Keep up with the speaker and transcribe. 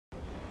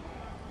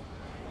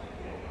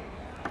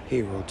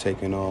Hero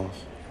taking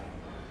off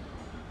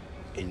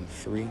in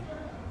 3,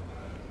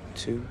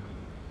 2,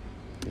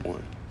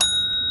 1.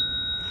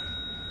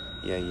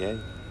 Yay, yay.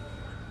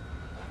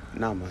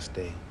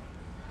 Namaste.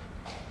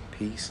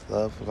 Peace,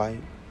 love,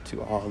 light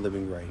to all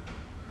living right.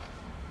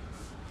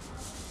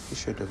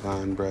 It's your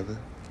divine brother,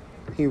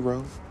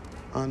 Hero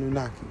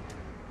Anunnaki,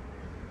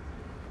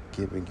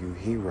 giving you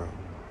Hero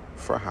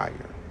for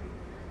hire.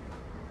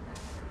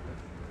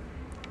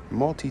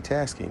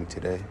 Multitasking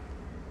today,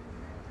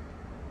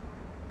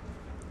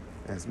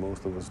 as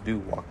most of us do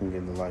walking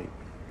in the light.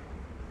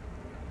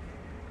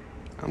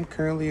 I'm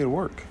currently at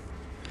work,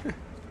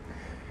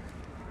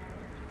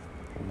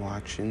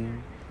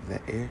 watching the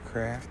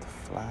aircraft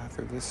fly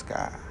through the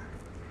sky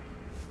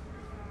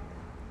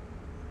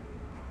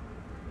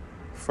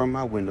from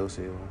my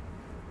windowsill.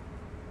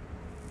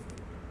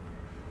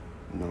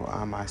 No,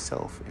 I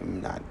myself am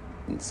not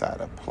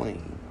inside a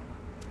plane.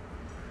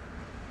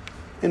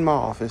 In my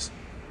office.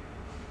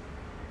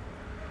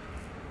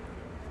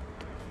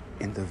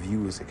 And the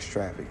view is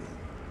extravagant.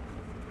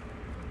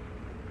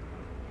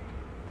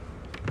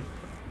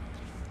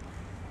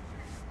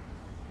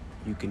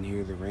 You can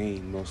hear the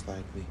rain, most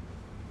likely,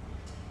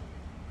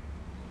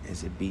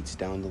 as it beats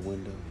down the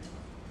window,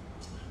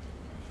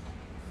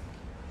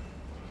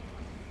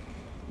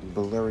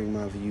 blurring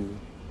my view,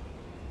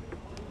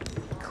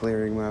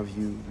 clearing my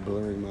view,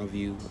 blurring my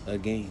view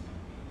again.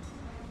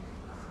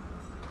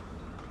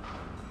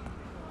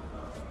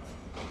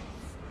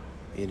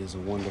 It is a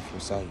wonderful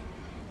sight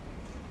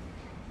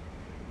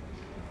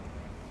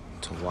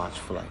to watch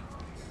flight.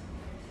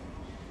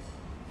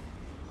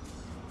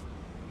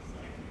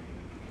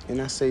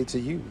 And I say to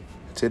you,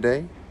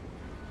 today,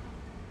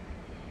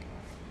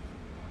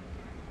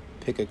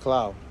 pick a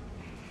cloud.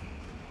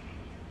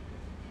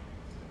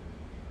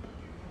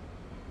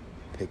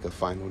 Pick a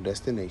final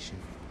destination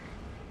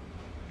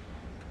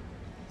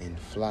and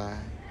fly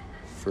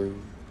through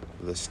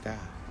the sky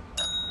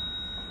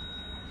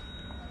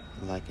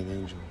like an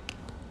angel.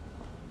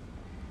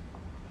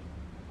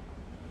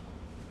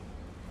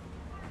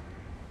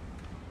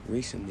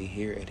 Recently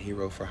here at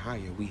Hero for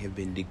Hire, we have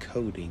been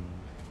decoding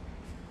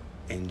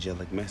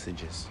angelic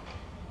messages,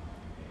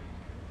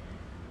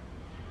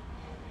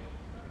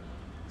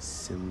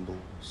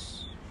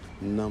 symbols,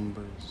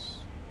 numbers.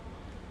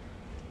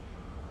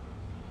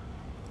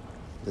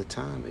 The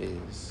time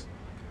is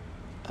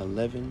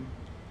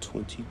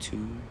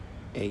 11:22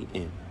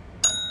 a.m.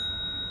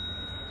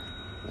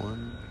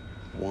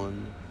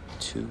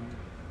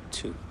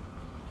 1122.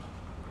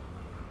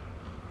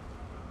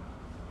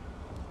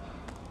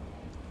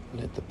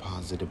 Let the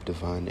positive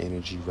divine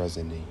energy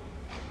resonate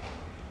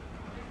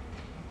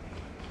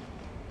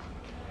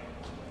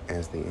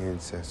as the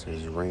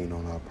ancestors reign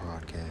on our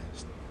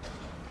podcast.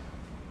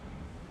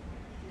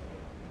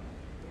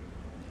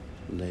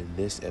 Let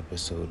this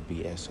episode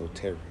be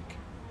esoteric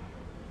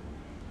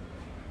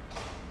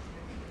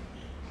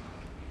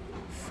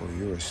for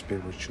your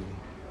spiritual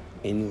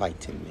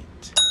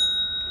enlightenment.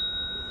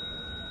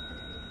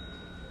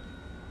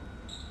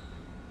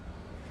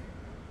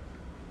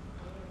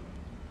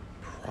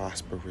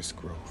 Prosperous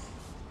growth.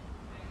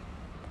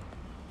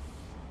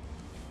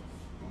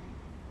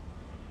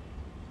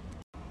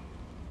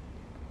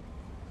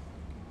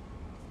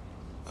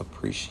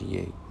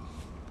 Appreciate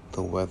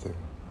the weather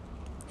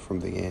from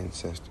the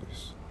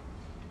ancestors.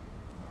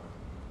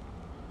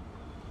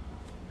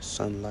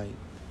 Sunlight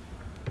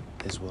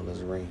as well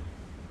as rain.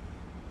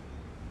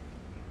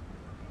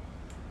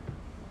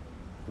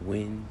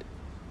 Wind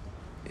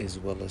as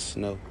well as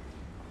snow.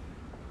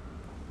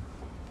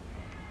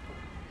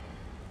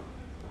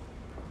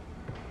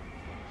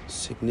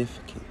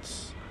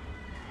 Significance.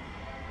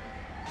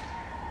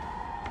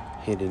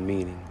 Hidden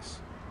meanings.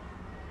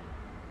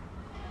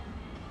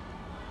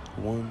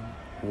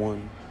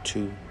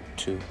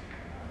 1122.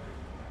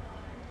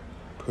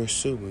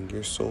 Pursuing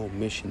your soul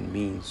mission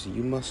means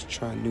you must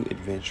try new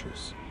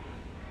adventures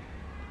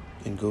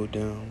and go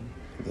down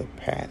the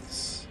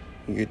paths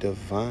your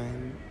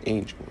divine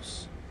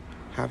angels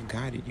have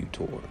guided you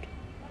toward.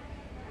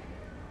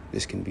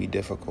 This can be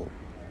difficult.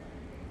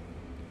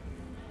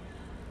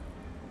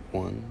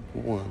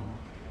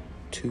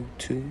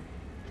 1122.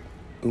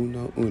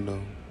 Uno,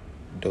 uno,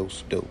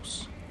 dos,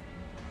 dos.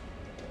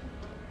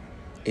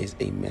 Is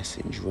a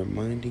message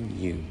reminding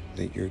you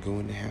that you're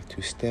going to have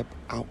to step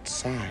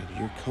outside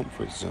your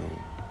comfort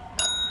zone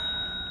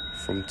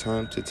from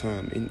time to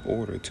time in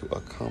order to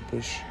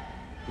accomplish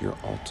your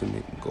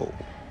ultimate goal.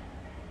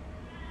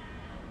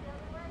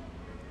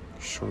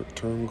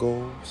 Short-term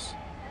goals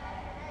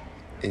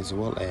as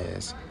well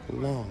as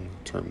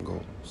long-term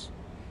goals.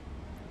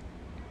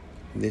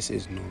 This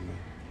is normal,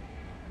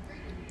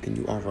 and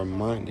you are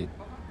reminded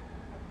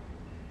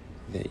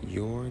that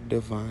your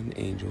divine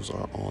angels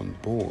are on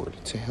board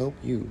to help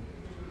you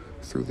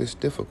through this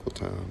difficult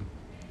time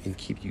and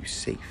keep you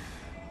safe,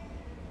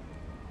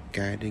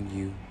 guiding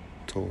you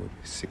toward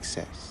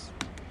success.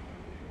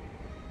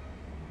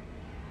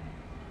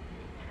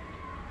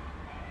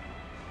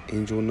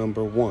 Angel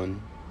number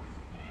 1,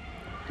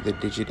 the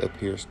digit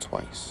appears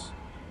twice.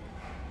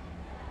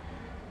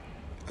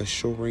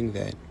 assuring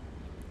that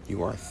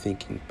you are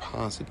thinking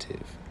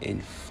positive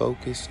and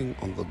focusing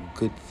on the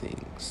good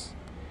things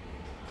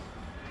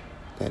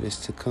that is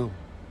to come.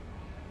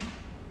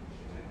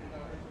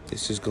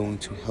 This is going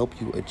to help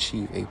you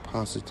achieve a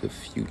positive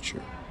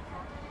future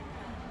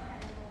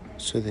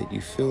so that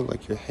you feel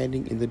like you're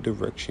heading in the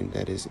direction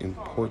that is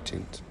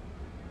important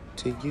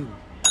to you.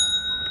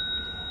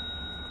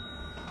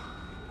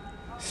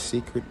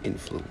 Secret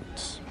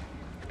influence.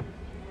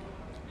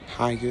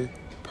 Higher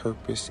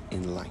purpose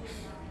in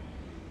life.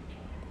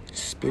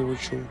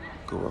 Spiritual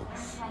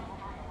growth.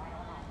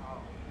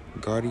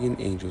 Guardian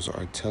angels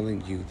are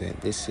telling you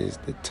that this is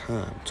the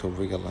time to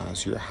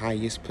realize your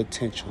highest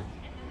potential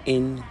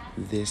in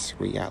this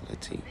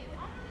reality.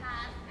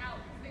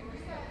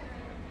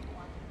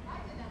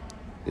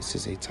 This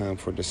is a time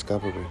for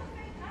discovery.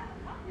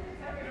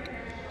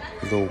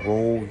 The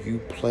role you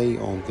play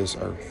on this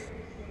earth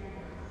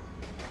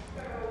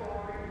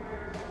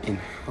and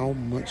how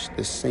much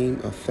the same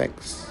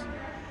affects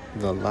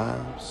the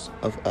lives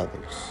of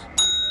others.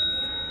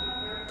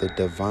 The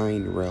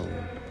divine realm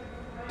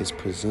is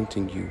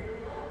presenting you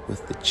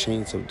with the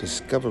chance of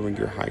discovering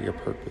your higher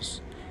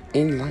purpose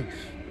in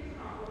life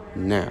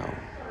now,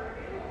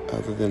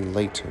 other than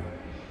later,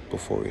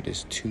 before it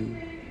is too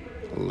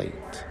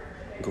late.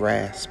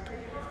 Grasp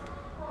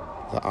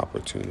the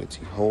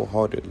opportunity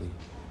wholeheartedly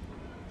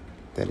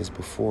that is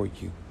before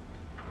you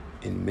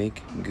and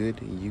make good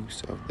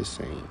use of the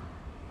same.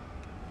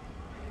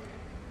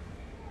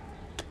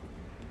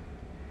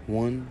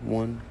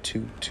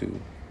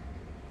 1122.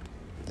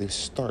 The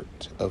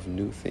start of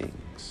new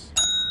things.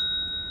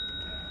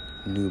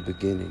 New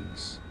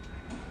beginnings.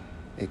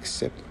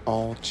 Accept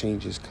all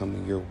changes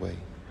coming your way.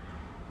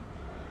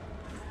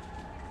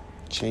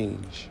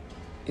 Change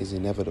is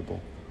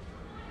inevitable.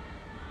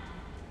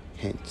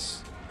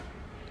 Hence,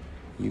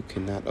 you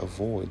cannot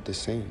avoid the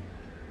same.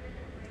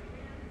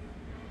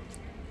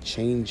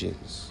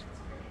 Changes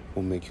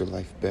will make your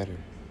life better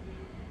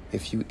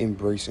if you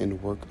embrace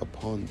and work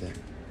upon them.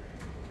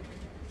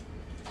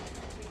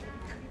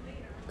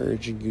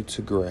 Urging you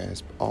to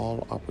grasp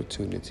all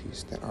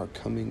opportunities that are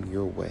coming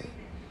your way.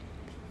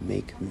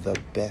 Make the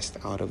best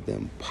out of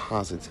them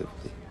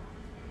positively.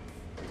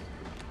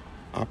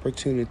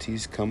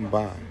 Opportunities come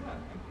by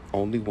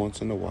only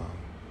once in a while.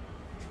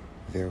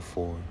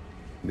 Therefore,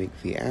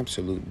 make the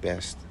absolute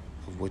best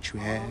of what you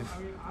have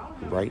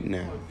right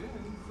now.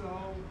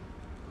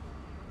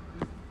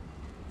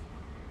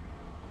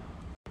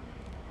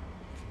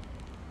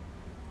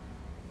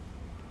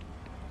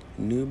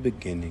 New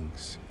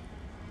beginnings.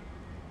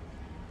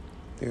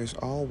 There's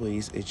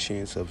always a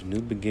chance of new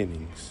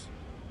beginnings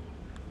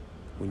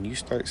when you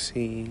start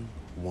seeing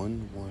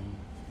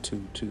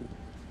 1122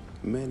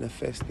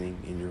 manifesting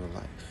in your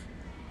life.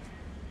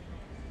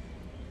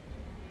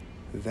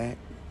 That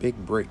big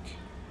break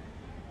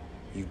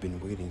you've been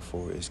waiting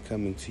for is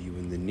coming to you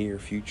in the near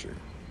future.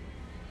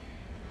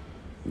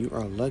 You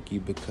are lucky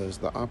because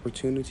the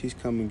opportunities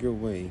coming your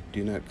way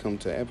do not come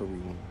to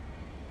everyone.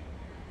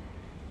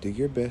 Do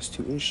your best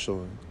to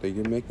ensure that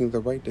you're making the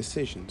right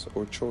decisions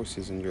or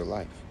choices in your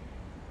life.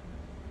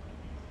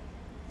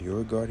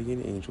 Your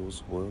guardian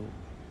angels will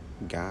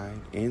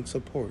guide and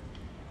support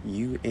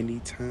you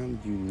anytime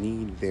you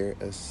need their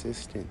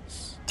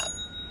assistance.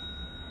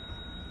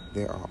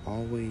 They are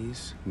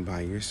always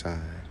by your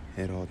side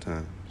at all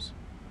times.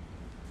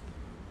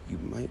 You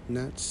might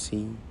not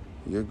see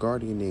your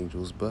guardian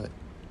angels, but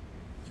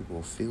you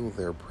will feel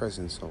their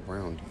presence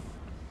around you.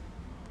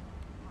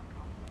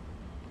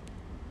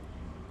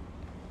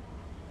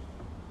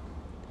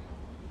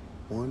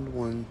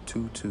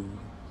 "1122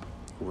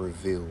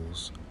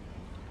 reveals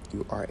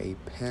you are a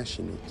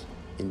passionate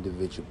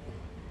individual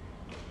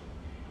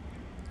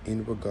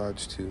in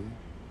regards to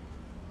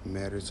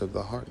matters of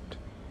the heart.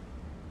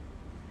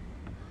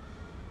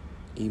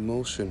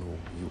 Emotional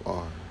you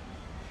are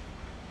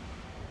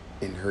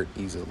and hurt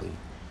easily.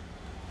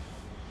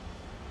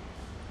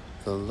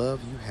 The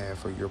love you have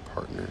for your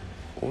partner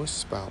or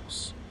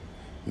spouse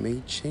may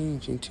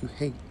change into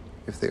hate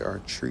if they are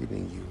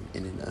treating you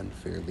in an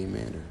unfairly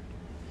manner.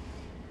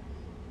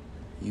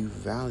 You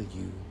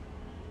value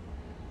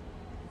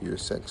your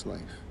sex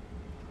life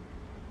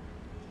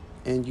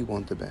and you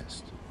want the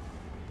best.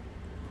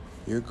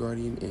 Your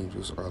guardian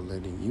angels are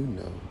letting you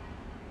know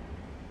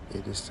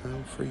it is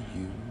time for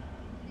you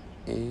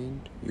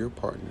and your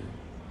partner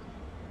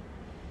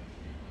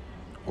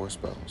or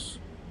spouse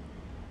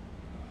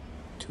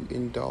to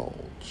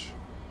indulge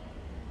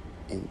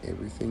in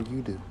everything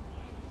you do.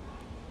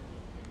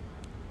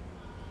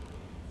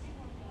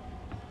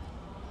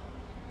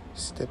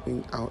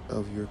 Stepping out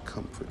of your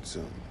comfort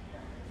zone.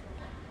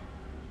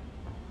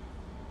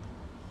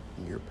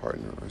 Your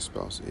partner or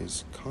spouse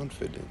is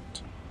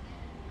confident.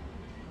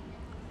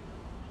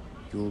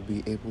 You will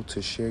be able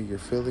to share your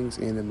feelings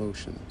and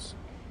emotions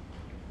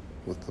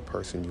with the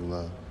person you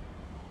love.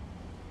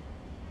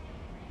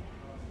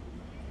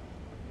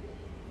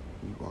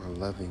 You are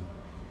loving,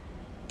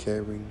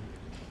 caring,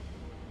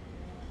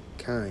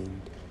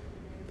 kind,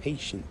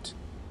 patient,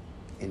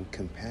 and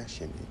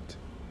compassionate.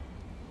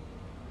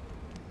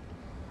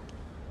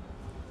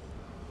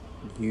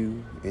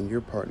 You and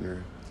your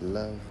partner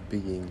love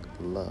being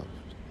loved.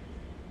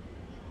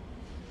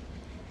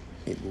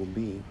 It will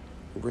be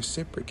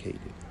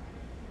reciprocated.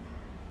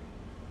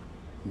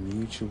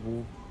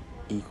 Mutual,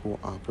 equal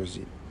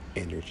opposite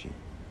energy.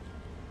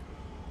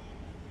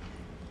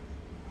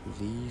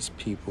 These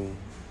people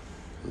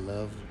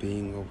love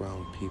being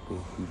around people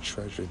who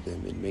treasure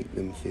them and make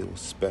them feel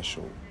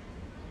special.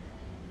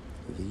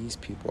 These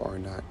people are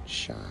not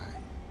shy.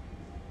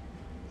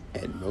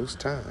 At most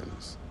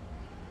times,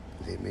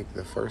 they make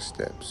the first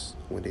steps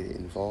when it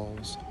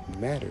involves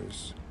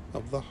matters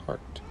of the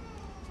heart.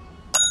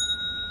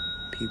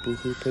 People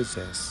who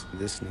possess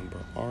this number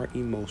are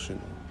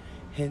emotional.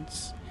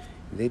 Hence,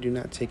 they do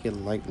not take it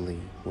lightly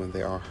when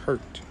they are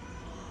hurt.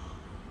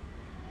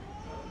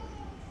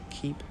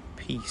 Keep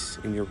peace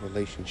in your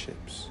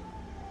relationships.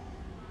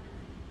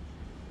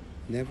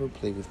 Never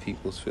play with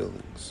people's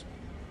feelings.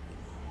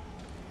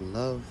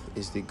 Love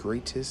is the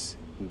greatest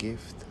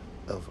gift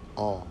of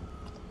all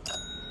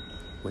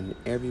when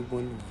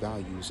everyone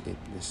values it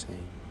the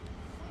same.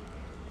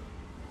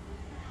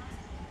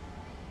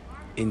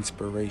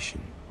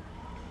 Inspiration,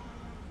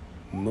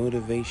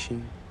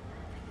 motivation,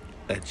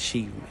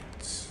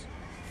 achievements.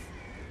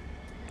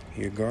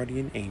 Your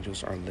guardian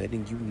angels are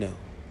letting you know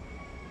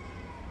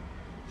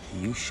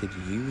you should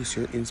use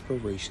your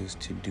inspirations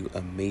to do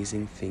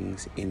amazing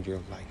things in your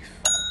life.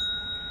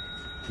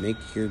 Make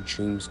your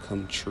dreams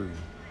come true.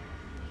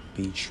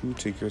 Be true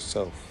to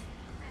yourself.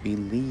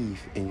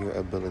 Believe in your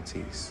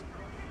abilities.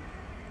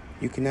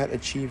 You cannot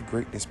achieve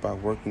greatness by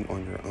working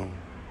on your own.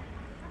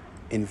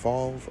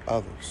 Involve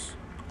others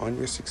on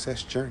your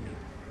success journey.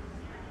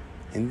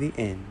 In the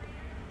end,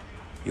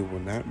 you will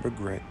not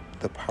regret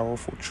the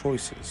powerful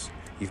choices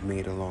you've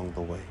made along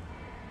the way.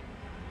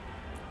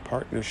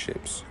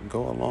 Partnerships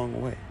go a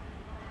long way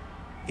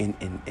in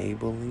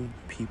enabling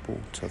people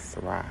to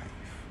thrive.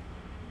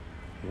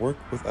 Work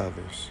with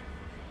others.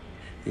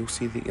 You'll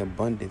see the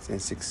abundance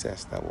and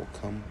success that will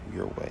come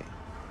your way.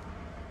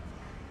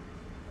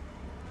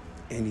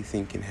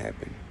 Anything can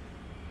happen.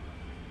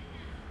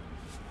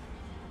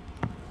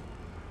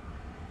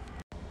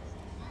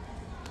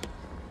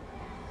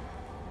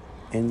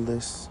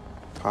 Endless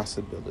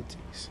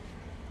possibilities.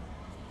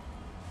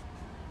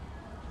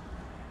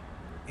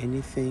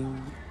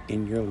 Anything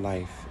in your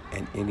life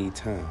at any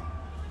time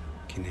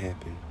can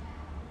happen.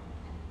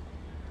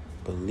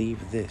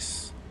 Believe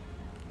this.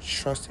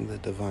 Trust in the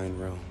divine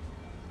realm.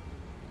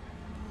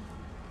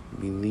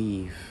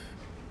 Believe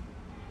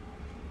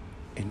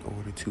in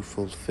order to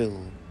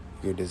fulfill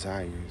your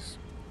desires.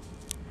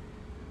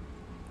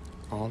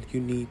 All you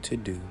need to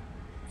do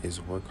is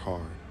work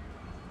hard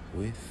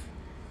with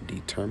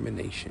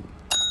determination.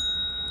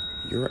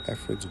 Your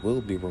efforts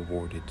will be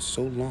rewarded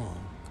so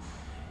long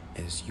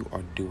as you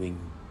are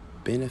doing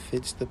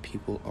benefits the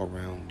people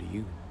around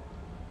you.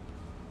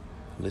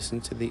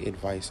 Listen to the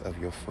advice of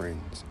your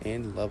friends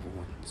and loved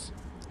ones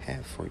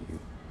have for you.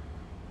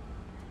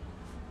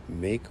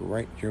 Make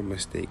right your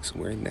mistakes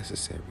where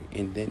necessary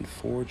and then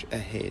forge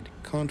ahead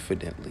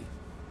confidently.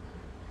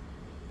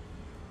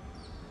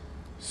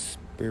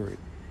 Spirit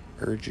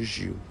urges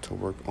you to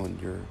work on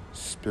your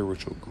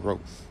spiritual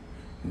growth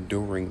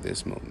during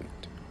this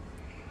moment.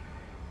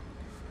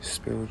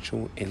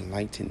 Spiritual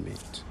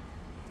enlightenment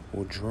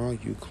will draw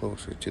you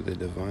closer to the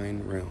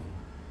divine realm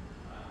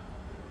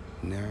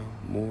now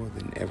more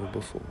than ever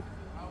before.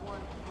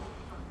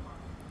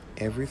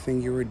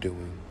 Everything you are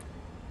doing,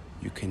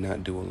 you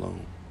cannot do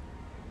alone.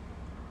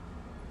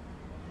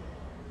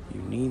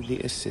 You need the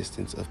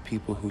assistance of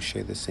people who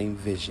share the same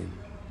vision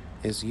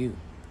as you.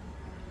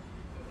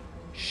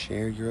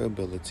 Share your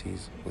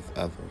abilities with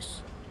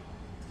others.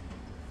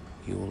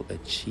 You will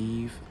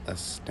achieve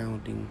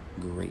astounding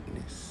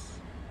greatness.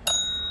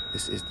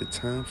 This is the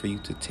time for you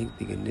to take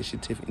the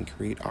initiative and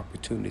create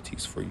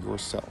opportunities for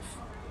yourself.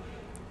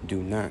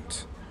 Do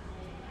not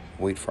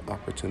wait for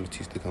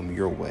opportunities to come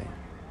your way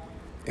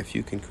if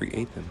you can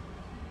create them.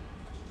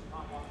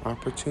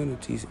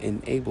 Opportunities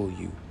enable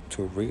you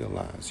to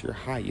realize your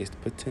highest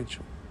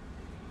potential.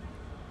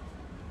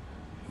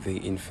 They,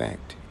 in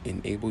fact,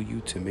 enable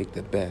you to make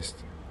the best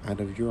out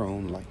of your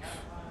own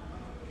life.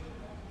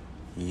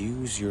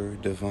 Use your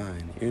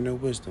divine inner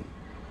wisdom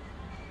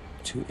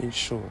to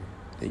ensure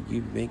that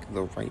you make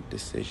the right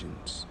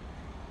decisions.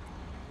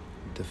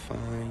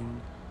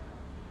 Define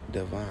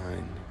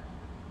divine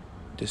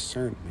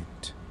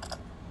discernment.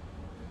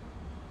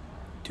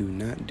 Do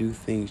not do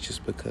things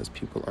just because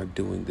people are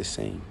doing the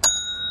same.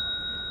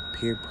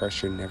 Peer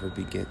pressure never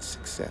begets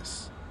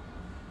success.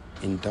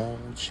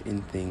 Indulge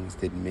in things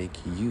that make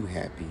you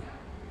happy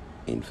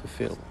and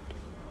fulfilled.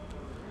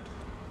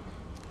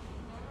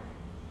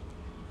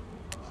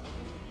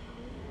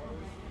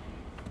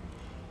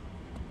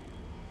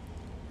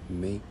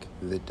 Make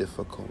the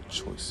difficult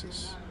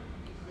choices.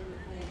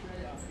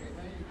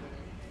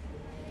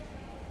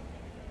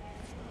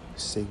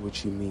 Say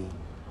what you mean.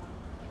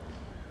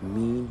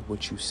 Mean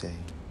what you say.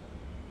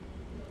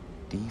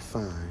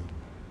 Define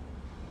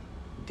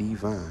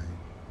divine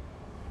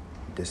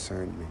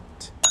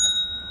discernment.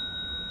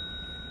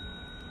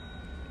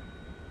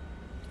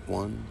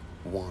 1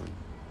 1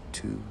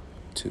 2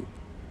 2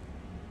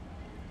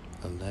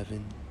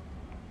 11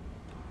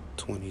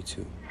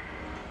 22.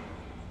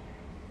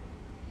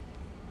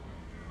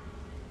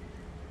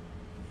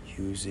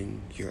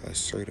 Using your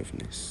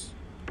assertiveness,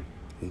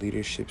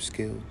 leadership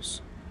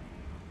skills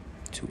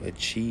to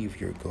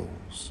achieve your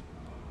goals,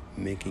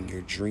 making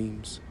your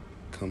dreams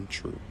come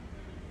true.